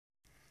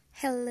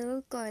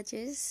Hello,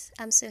 gorgeous.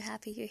 I'm so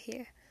happy you're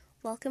here.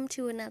 Welcome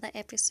to another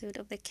episode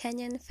of the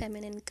Kenyan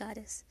Feminine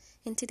Goddess.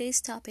 In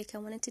today's topic, I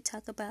wanted to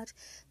talk about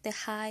the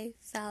high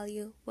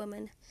value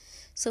woman.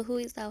 So, who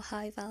is our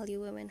high value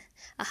woman?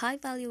 A high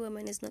value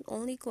woman is not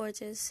only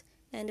gorgeous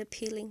and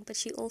appealing, but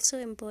she also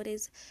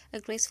embodies a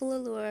graceful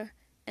allure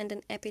and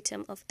an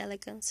epitome of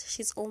elegance.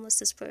 She's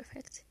almost as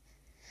perfect.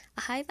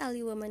 A high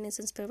value woman is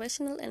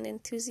inspirational and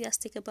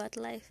enthusiastic about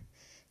life.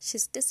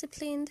 She's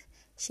disciplined,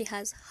 she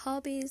has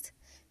hobbies,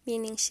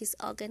 meaning she's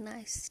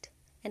organized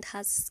and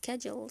has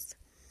schedules.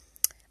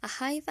 A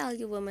high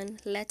value woman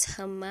lets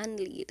her man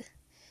lead.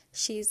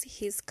 She's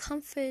his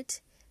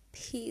comfort,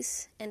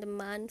 peace, and the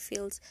man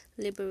feels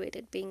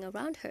liberated being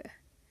around her.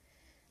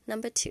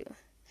 Number 2,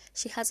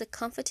 she has a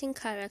comforting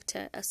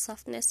character, a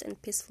softness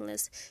and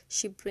peacefulness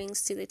she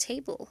brings to the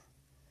table.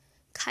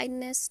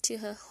 Kindness to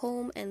her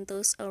home and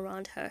those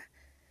around her.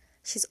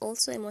 She's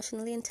also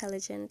emotionally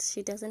intelligent.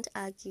 She doesn't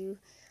argue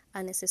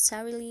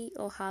unnecessarily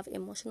or have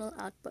emotional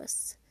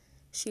outbursts.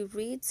 She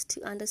reads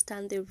to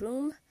understand the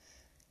room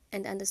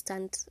and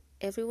understand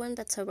everyone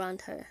that's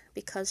around her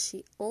because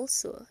she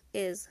also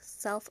is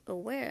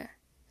self-aware.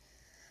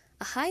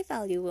 A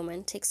high-value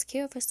woman takes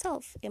care of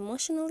herself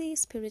emotionally,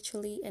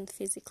 spiritually, and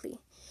physically.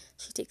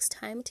 She takes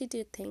time to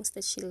do things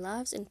that she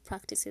loves and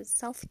practices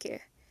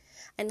self-care.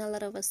 I know a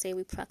lot of us say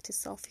we practice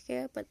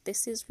self-care, but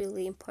this is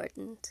really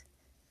important.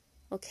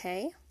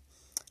 Okay?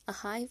 A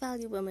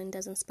high-value woman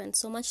doesn't spend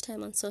so much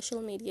time on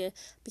social media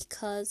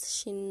because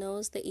she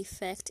knows the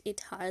effect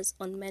it has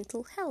on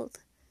mental health.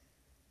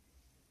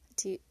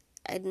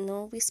 I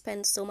know we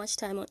spend so much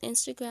time on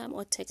Instagram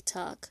or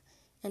TikTok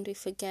and we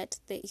forget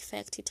the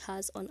effect it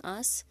has on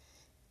us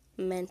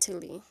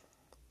mentally.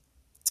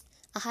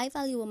 A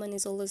high-value woman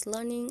is always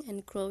learning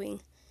and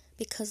growing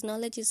because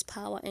knowledge is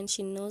power and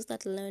she knows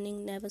that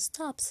learning never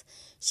stops.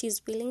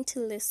 She's willing to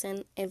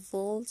listen,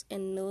 evolve,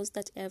 and knows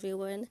that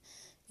everyone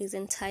is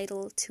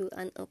entitled to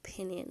an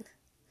opinion.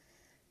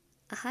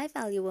 A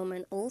high-value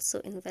woman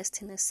also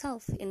invests in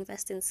herself,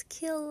 invests in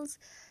skills,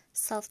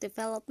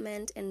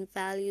 self-development, and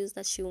values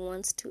that she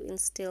wants to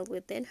instill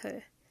within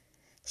her.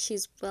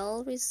 She's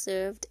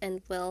well-reserved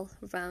and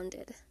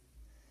well-rounded.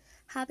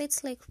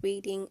 Habits like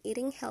reading,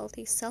 eating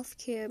healthy,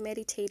 self-care,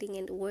 meditating,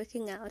 and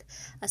working out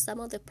are some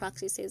of the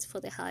practices for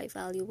the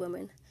high-value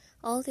woman.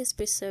 All this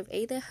preserve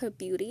either her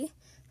beauty,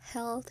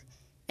 health,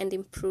 and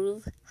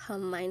improve her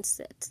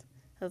mindset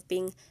of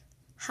being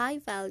high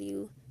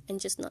value and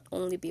just not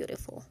only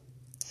beautiful.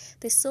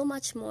 There's so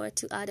much more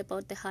to add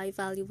about the high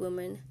value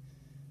woman,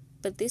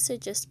 but these are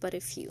just but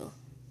a few.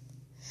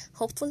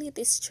 Hopefully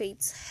these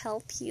traits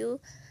help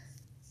you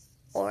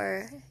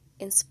or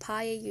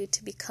inspire you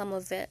to become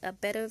a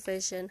better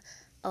version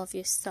of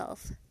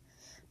yourself.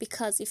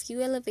 Because if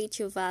you elevate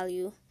your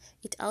value,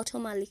 it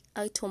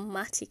automatically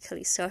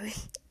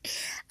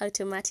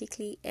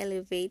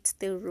elevates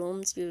the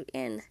rooms you're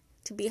in.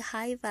 To be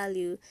high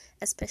value,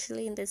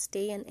 especially in this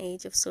day and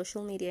age of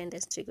social media and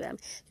Instagram,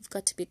 you've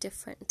got to be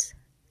different.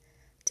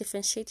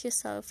 Differentiate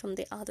yourself from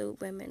the other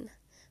women.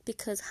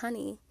 Because,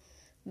 honey,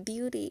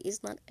 beauty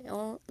is not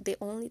the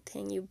only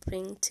thing you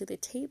bring to the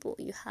table.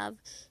 You have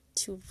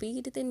to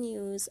read the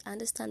news,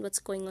 understand what's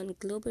going on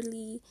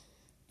globally,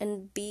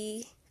 and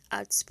be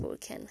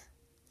outspoken.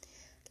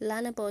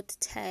 Learn about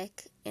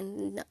tech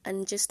and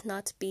just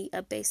not be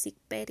a basic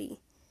Betty.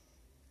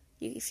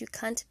 If you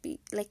can't be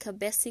like a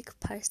basic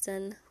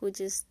person who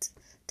just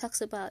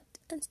talks about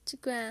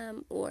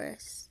Instagram or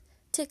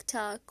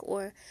TikTok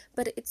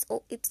but it's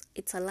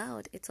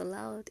allowed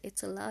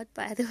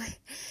by the way.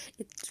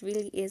 It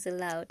really is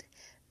allowed.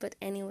 But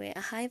anyway, a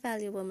high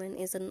value woman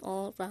is an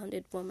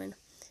all-rounded woman.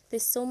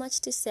 There's so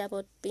much to say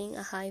about being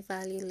a high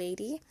value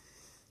lady.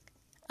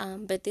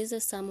 But these are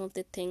some of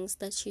the things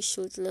that you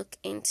should look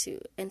into,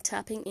 and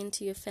tapping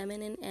into your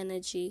feminine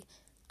energy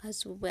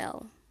as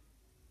well.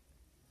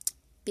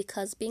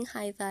 Because being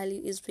high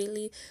value is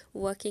really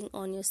working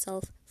on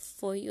yourself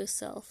for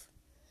yourself,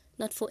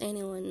 not for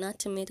anyone, not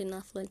to meet an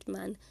affluent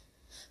man.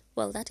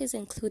 Well, that is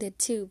included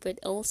too, but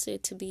also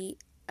to be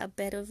a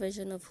better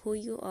version of who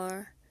you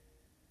are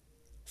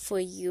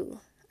for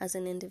you as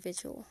an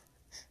individual.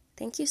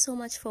 Thank you so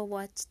much for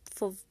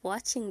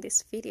watching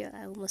this video.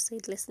 I almost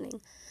said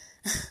listening.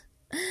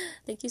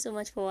 Thank you so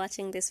much for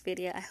watching this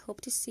video. I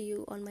hope to see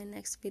you on my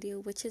next video,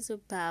 which is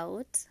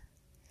about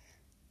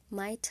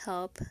my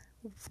top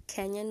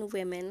Kenyan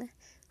women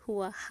who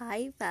are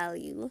high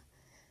value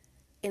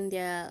in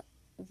their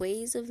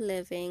ways of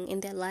living, in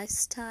their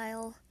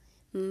lifestyle,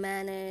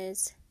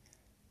 manners,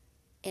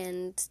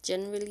 and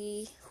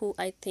generally who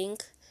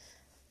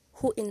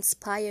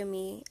inspire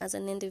me as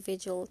an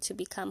individual to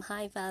become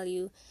high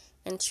value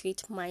and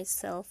treat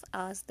myself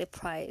as the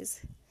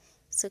prize.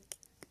 So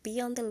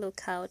be on the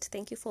lookout.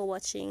 Thank you for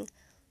watching.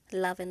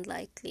 Love and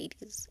light,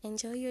 ladies.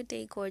 Enjoy your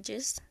day,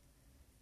 gorgeous.